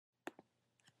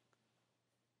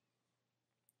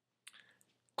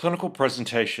Clinical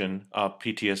presentation of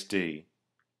PTSD.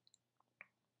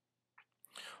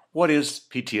 What is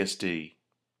PTSD?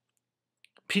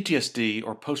 PTSD,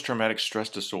 or post-traumatic stress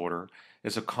disorder,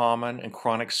 is a common and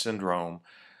chronic syndrome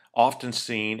often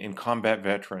seen in combat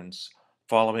veterans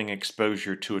following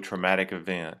exposure to a traumatic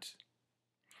event.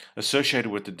 Associated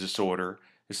with the disorder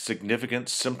is significant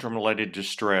symptom-related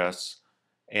distress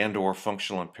and/or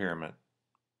functional impairment.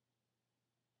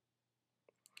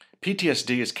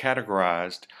 PTSD is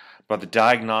categorized by the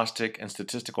Diagnostic and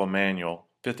Statistical Manual,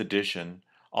 5th edition,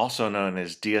 also known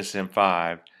as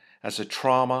DSM-5, as a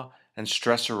trauma and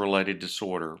stressor-related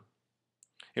disorder.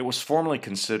 It was formerly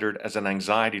considered as an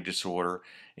anxiety disorder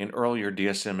in earlier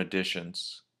DSM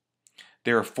editions.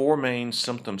 There are 4 main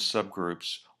symptom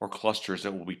subgroups or clusters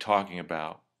that we'll be talking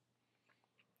about.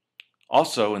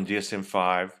 Also in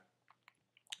DSM-5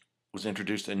 was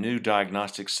introduced a new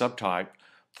diagnostic subtype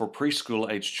for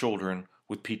preschool-aged children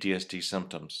with PTSD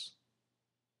symptoms.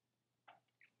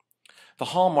 The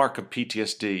hallmark of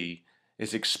PTSD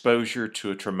is exposure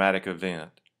to a traumatic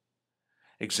event.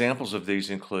 Examples of these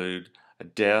include a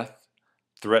death,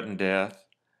 threatened death,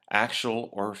 actual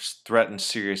or threatened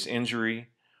serious injury,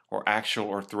 or actual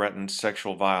or threatened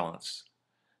sexual violence.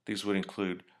 These would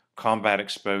include combat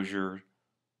exposure,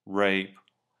 rape,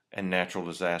 and natural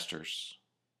disasters.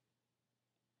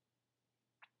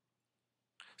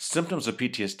 Symptoms of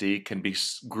PTSD can be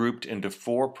grouped into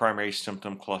 4 primary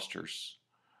symptom clusters: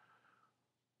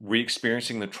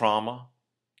 re-experiencing the trauma,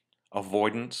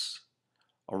 avoidance,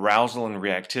 arousal and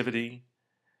reactivity,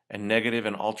 and negative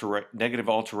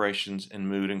alterations in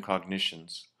mood and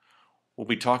cognitions. We'll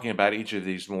be talking about each of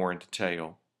these more in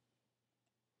detail.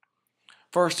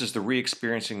 First is the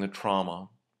re-experiencing the trauma.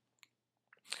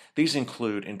 These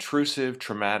include intrusive,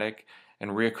 traumatic,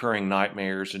 and reoccurring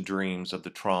nightmares and dreams of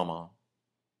the trauma.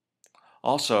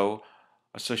 Also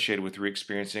associated with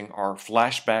re-experiencing are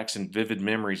flashbacks and vivid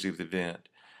memories of the event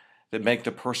that make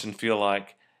the person feel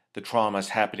like the trauma is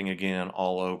happening again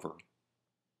all over.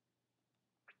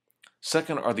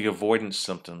 Second are the avoidance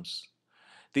symptoms.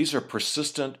 These are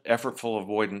persistent, effortful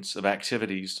avoidance of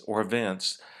activities or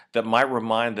events that might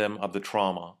remind them of the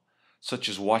trauma, such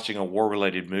as watching a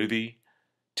war-related movie,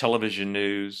 television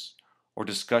news, or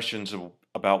discussions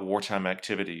about wartime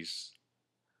activities.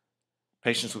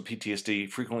 Patients with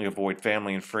PTSD frequently avoid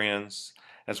family and friends,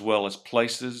 as well as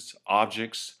places,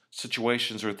 objects,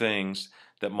 situations, or things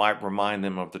that might remind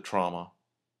them of the trauma.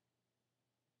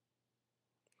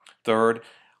 Third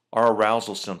are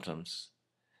arousal symptoms.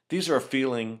 These are a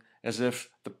feeling as if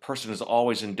the person is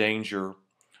always in danger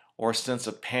or a sense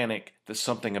of panic that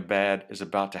something bad is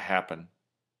about to happen.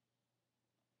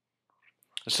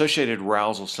 Associated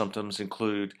arousal symptoms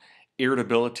include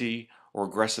irritability or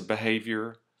aggressive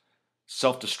behavior,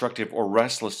 self-destructive or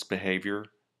restless behavior,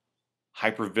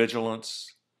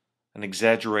 hypervigilance, an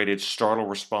exaggerated startle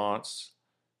response,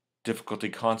 difficulty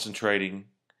concentrating,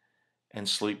 and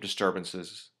sleep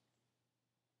disturbances.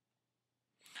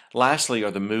 Lastly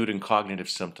are the mood and cognitive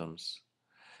symptoms.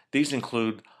 These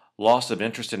include loss of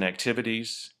interest in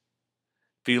activities,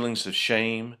 feelings of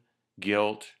shame,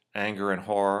 guilt, anger, and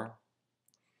horror,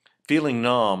 feeling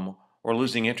numb or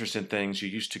losing interest in things you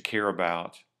used to care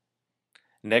about,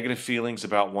 negative feelings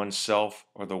about oneself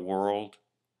or the world,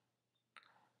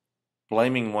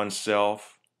 blaming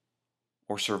oneself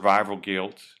or survival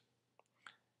guilt,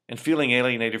 and feeling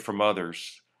alienated from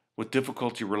others with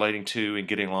difficulty relating to and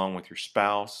getting along with your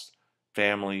spouse,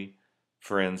 family,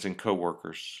 friends, and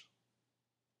coworkers.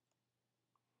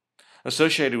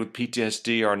 Associated with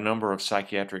PTSD are a number of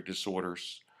psychiatric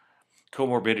disorders,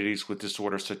 comorbidities with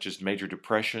disorders such as major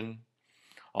depression,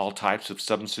 all types of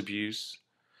substance abuse,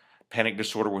 panic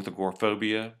disorder with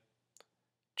agoraphobia,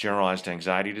 generalized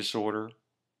anxiety disorder,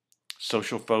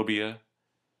 social phobia,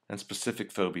 and specific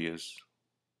phobias.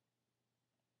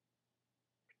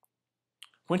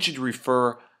 When should you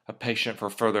refer a patient for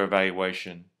further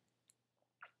evaluation?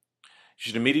 You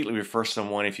should immediately refer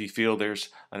someone if you feel there's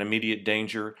an immediate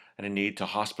danger and a need to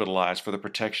hospitalize for the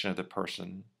protection of the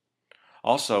person.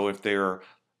 Also, if there are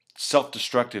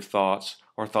self-destructive thoughts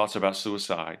or thoughts about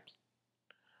suicide,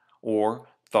 or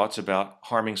thoughts about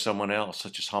harming someone else,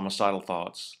 such as homicidal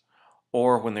thoughts,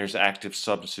 or when there's active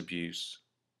substance abuse.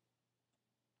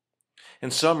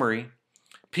 In summary,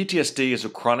 PTSD is a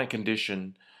chronic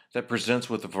condition that presents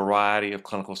with a variety of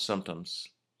clinical symptoms.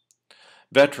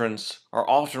 Veterans are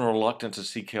often reluctant to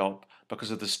seek help because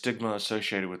of the stigma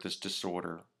associated with this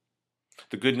disorder.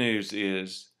 The good news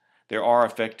is there are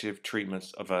effective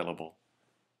treatments available.